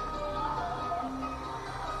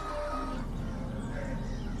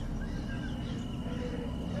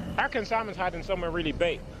 I reckon Simon's hiding somewhere really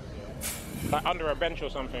bait. Like under a bench or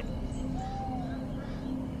something.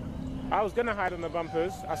 I was gonna hide on the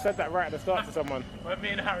bumpers. I said that right at the start to someone. When me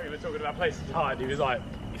and Harry were talking about places to hide, he was like,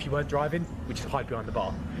 if you weren't driving, we'd just hide behind the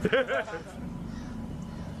bar.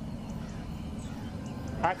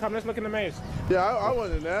 Alright, come, let's look in the maze. Yeah, I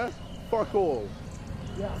went in there. Fuck all.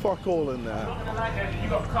 Fuck all in there. You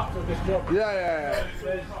got cut with this job. Yeah.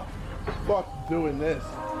 Fuck doing this.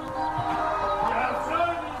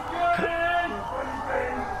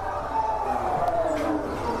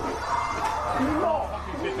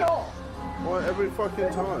 Why every fucking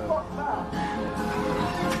time?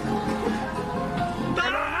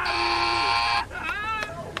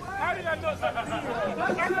 How did I not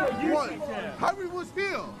see you? What? Harry was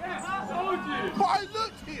here. Yes, I told you. But I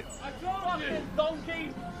looked here. I told you. Donkey.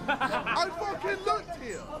 I fucking looked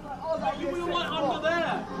here. You were like under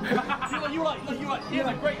there. you were like, here's a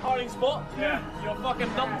great hiding spot. Yeah. You're fucking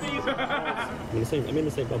numpties. I'm in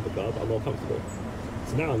the same bumper car, but I'm more comfortable.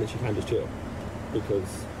 So now I literally can just chill. Because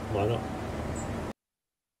why not?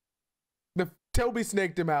 Toby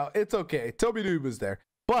snaked him out. It's okay. Toby knew he was there.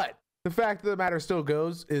 But the fact of the matter still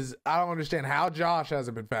goes is I don't understand how Josh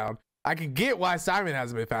hasn't been found. I can get why Simon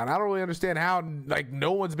hasn't been found. I don't really understand how, like,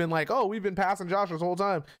 no one's been like, oh, we've been passing Josh this whole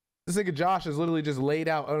time. This nigga Josh is literally just laid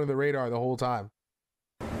out under the radar the whole time.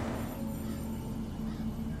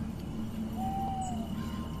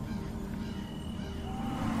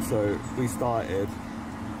 So we started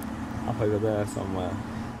up over there somewhere.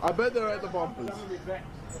 I bet they're at the bumpers.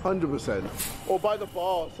 100%. Or by the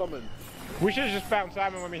bar or something. We should have just found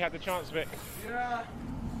Simon when we had the chance, Vic. Yeah.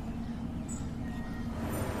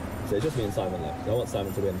 So it's just me and Simon left. I want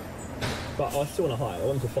Simon to win. But I still want to hide. I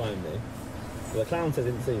want him to find me. But the clown said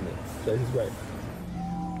he didn't see me. So this is great.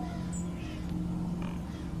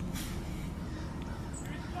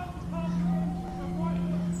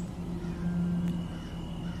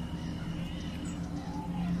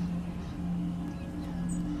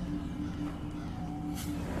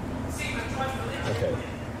 Okay,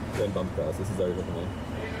 going bumper cars, this is over for me.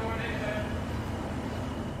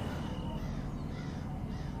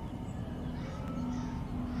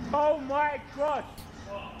 Oh my gosh!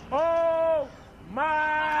 Oh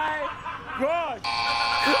my gosh!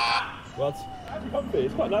 What?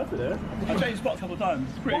 It's quite nice in here. I changed spots a couple of times.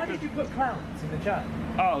 It's pretty Why good. did you put clowns in the chat?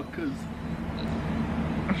 Oh, because...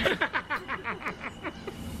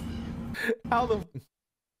 How the...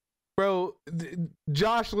 Bro,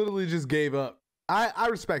 Josh literally just gave up. I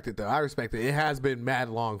respect it, though. I respect it. It has been mad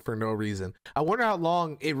long for no reason. I wonder how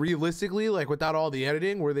long it realistically, like without all the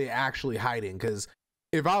editing, were they actually hiding? Because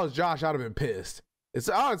if I was Josh, I'd have been pissed. It's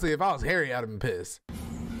honestly, if I was Harry, I'd have been pissed.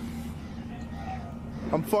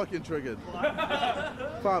 I'm fucking triggered.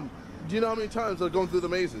 Fam, do you know how many times I've gone through the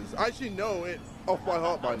mazes? I actually know it off by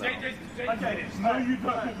heart by now. Okay, no you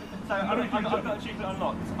don't. So I've got achievement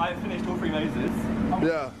unlocked. I finished all 3 mazes.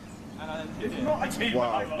 Yeah. And It's not achievement.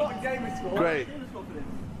 Wow. It's not a game score. Great.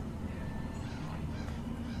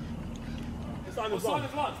 Simon's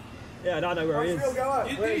won. Yeah, I don't know where he is. Where are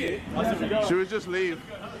you? Should we just leave?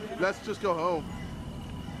 Let's just go home.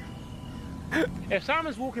 If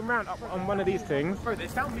Simon's walking around up on one of these things... Bro, they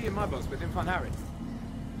found me in my box, but didn't find Harry.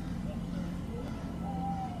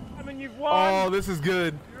 Simon, you've won! Oh, this is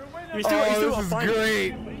good. You still, you still this is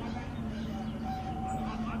great.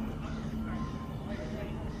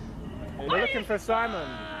 We're looking for Simon.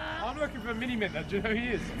 I'm looking for Mini Mint. Do you know who he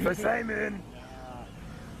is? For Simon!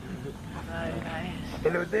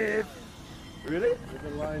 Hello, Dave. Really? You've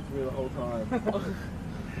been lying to me the whole time.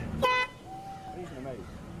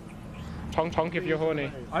 Tonk tonk if you're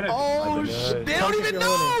horny. Oh, shit. They don't even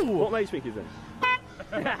know. What maze speak is it?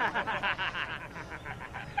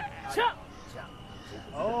 Chop!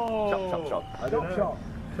 Oh. Chop. I don't know.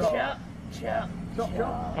 Chop!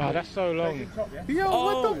 Oh, that's so long. Yo,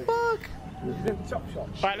 what the fuck?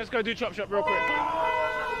 Alright, let's go do Chop Shop real quick.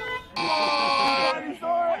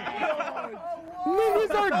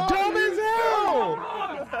 Niggas are dumb as hell.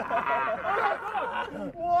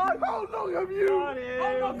 What? How long have you?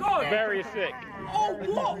 Oh my god! Very sick. Oh,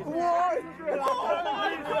 what? What?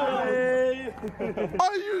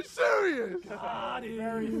 Are you serious?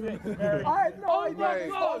 Very sick. I had no idea.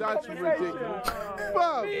 Mate, that's ridiculous.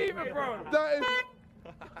 Fam, Bro. that is...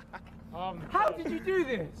 How did you do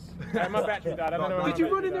this? My battery died. I don't know. Did you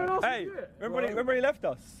run in there and ask Hey, him to do it? remember when he left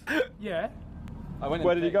us? Yeah.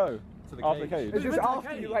 Where did he go? After the cage. It was just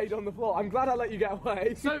after you laid on the floor. I'm glad I let you get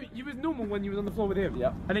away. So you was normal when you was on the floor with him?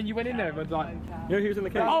 Yeah. And then you went in there and was like... You know he was in the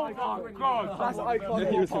cage? Oh my god! That's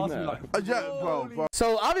iconic. He was in there. Yeah, bro.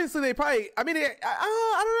 So obviously they probably, I mean, I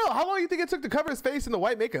don't know. How long do you think it took to cover his face in the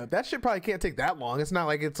white makeup? That shit probably can't take that long. It's not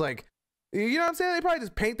like it's like, you know what I'm saying? They probably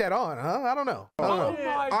just paint that on, huh? I don't know.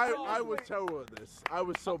 I was terrible at this. I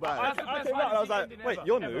was so bad. I came out and I was like, wait,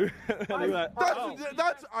 you're new. And he was like,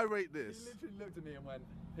 That's I rate this. He literally looked at me and went,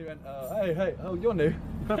 hey, oh, you're new.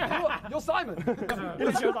 You're Simon. he literally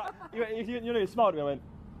was like, you know, he smiled at me and went,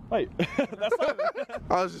 Wait, that's Simon.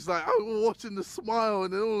 I was just like, I was watching the smile,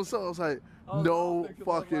 and then all of a sudden I was like, no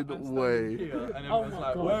fucking way. And everyone's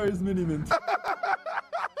like, where is Minimint?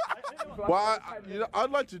 Well, you know,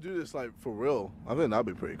 I'd like to do this like for real. I think that'd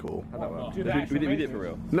be pretty cool. We did it for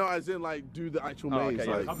real. No, as in like do the actual maze okay,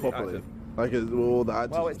 yeah, like properly. Like with all the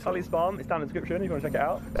ads. Well, it's Tully's Farm. It's down in the description. You want to check it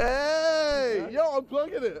out? Hey, yo, I'm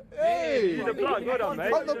plugging it. Hey, you did the plug. Well done,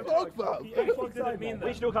 mate. I'm the plug, fam.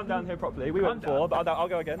 We should all come down here properly. We went before, but I'll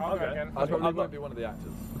go again. I'll go again. I probably won't be one of the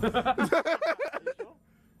actors.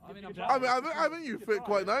 I think you fit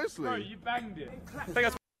quite nicely. Bro, you banged it.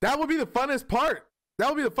 That would be the funnest part. That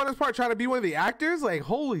would be the funnest part, trying to be one of the actors. Like,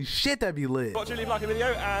 holy shit, that'd be lit. Watch you leave like a video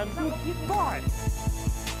and bye.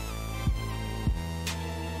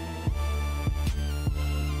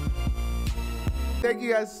 Thank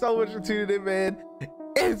you guys so much for tuning in, man.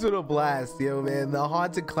 It's been a blast, yo, man. The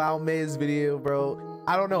Haunted Clown Maze video, bro.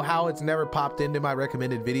 I don't know how it's never popped into my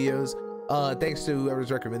recommended videos. Thanks to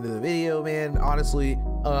whoever's recommended the video, man. Honestly,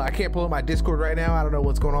 I can't pull up my Discord right now. I don't know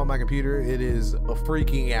what's going on my computer. It is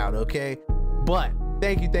freaking out, okay? But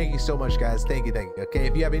thank you so much, guys. Thank you, okay?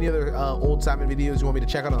 If you have any other old Simon videos you want me to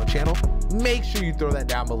check out on the channel, make sure you throw that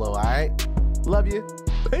down below, all right? Love you.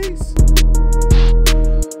 Peace.